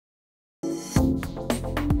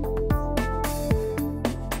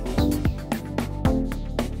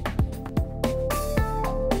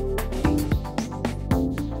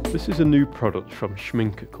This is a new product from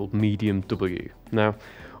Schmincke called Medium W. Now,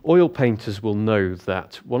 oil painters will know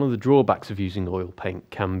that one of the drawbacks of using oil paint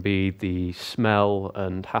can be the smell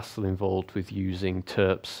and hassle involved with using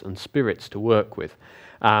terps and spirits to work with.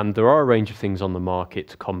 And there are a range of things on the market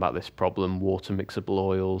to combat this problem, water mixable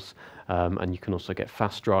oils, and you can also get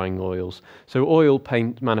fast drying oils. So oil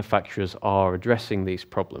paint manufacturers are addressing these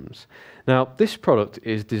problems. Now, this product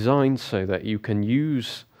is designed so that you can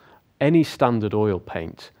use any standard oil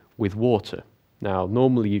paint with water. Now,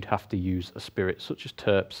 normally you'd have to use a spirit such as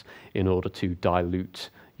terps in order to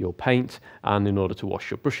dilute your paint and in order to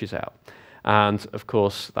wash your brushes out. And of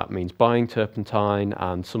course, that means buying turpentine,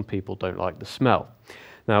 and some people don't like the smell.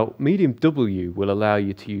 Now, Medium W will allow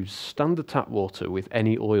you to use standard tap water with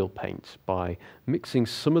any oil paint. By mixing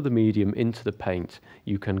some of the medium into the paint,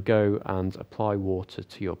 you can go and apply water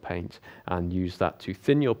to your paint and use that to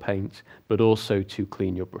thin your paint, but also to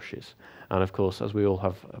clean your brushes. And of course, as we all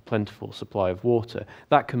have a plentiful supply of water,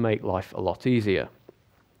 that can make life a lot easier.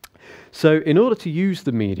 So in order to use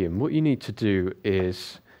the medium, what you need to do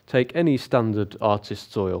is take any standard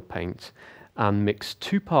artist's oil paint and mix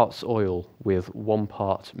 2 parts oil with 1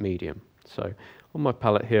 part medium. So on my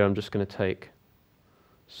palette here, I'm just going to take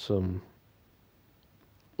some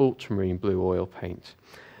ultramarine blue oil paint,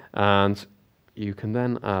 and you can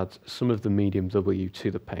then add some of the Medium W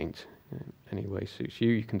to the paint. Any way suits you.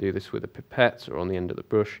 You can do this with a pipette or on the end of the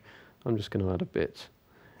brush. I'm just going to add a bit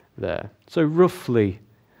there. So roughly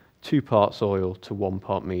 2 parts oil to 1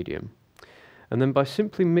 part medium. And then by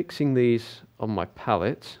simply mixing these on my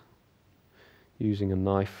palette, using a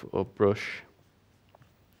knife or brush.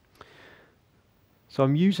 So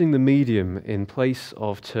I'm using the medium in place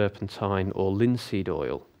of turpentine or linseed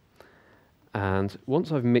oil. And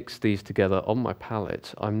once I've mixed these together on my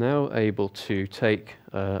palette, I'm now able to take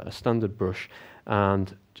a standard brush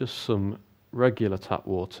and just some regular tap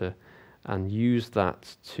water and use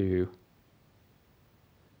that to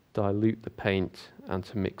dilute the paint and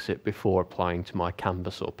to mix it before applying to my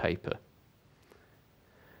canvas or paper.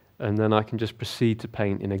 And then I can just proceed to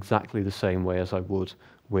paint in exactly the same way as I would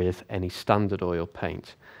with any standard oil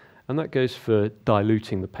paint. And that goes for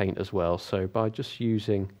diluting the paint as well. So by just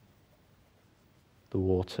using the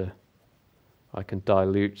water, I can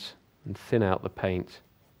dilute and thin out the paint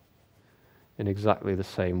in exactly the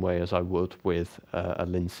same way as I would with a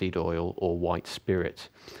linseed oil or white spirit.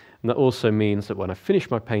 And that also means that when I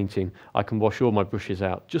finish my painting, I can wash all my brushes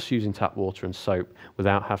out just using tap water and soap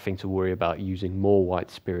without having to worry about using more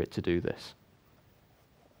white spirit to do this.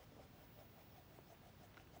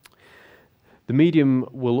 The medium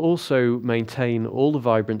will also maintain all the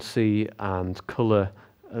vibrancy and colour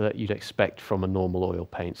that you'd expect from a normal oil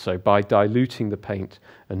paint. So by diluting the paint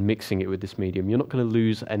and mixing it with this medium, you're not going to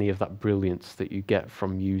lose any of that brilliance that you get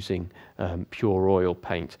from using pure oil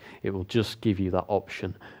paint. It will just give you that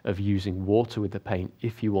option of using water with the paint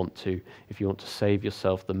if you want to save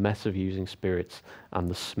yourself the mess of using spirits and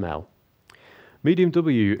the smell. Medium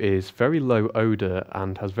W is very low odour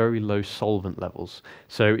and has very low solvent levels.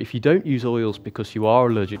 So if you don't use oils because you are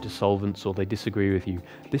allergic to solvents or they disagree with you,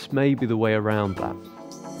 this may be the way around that.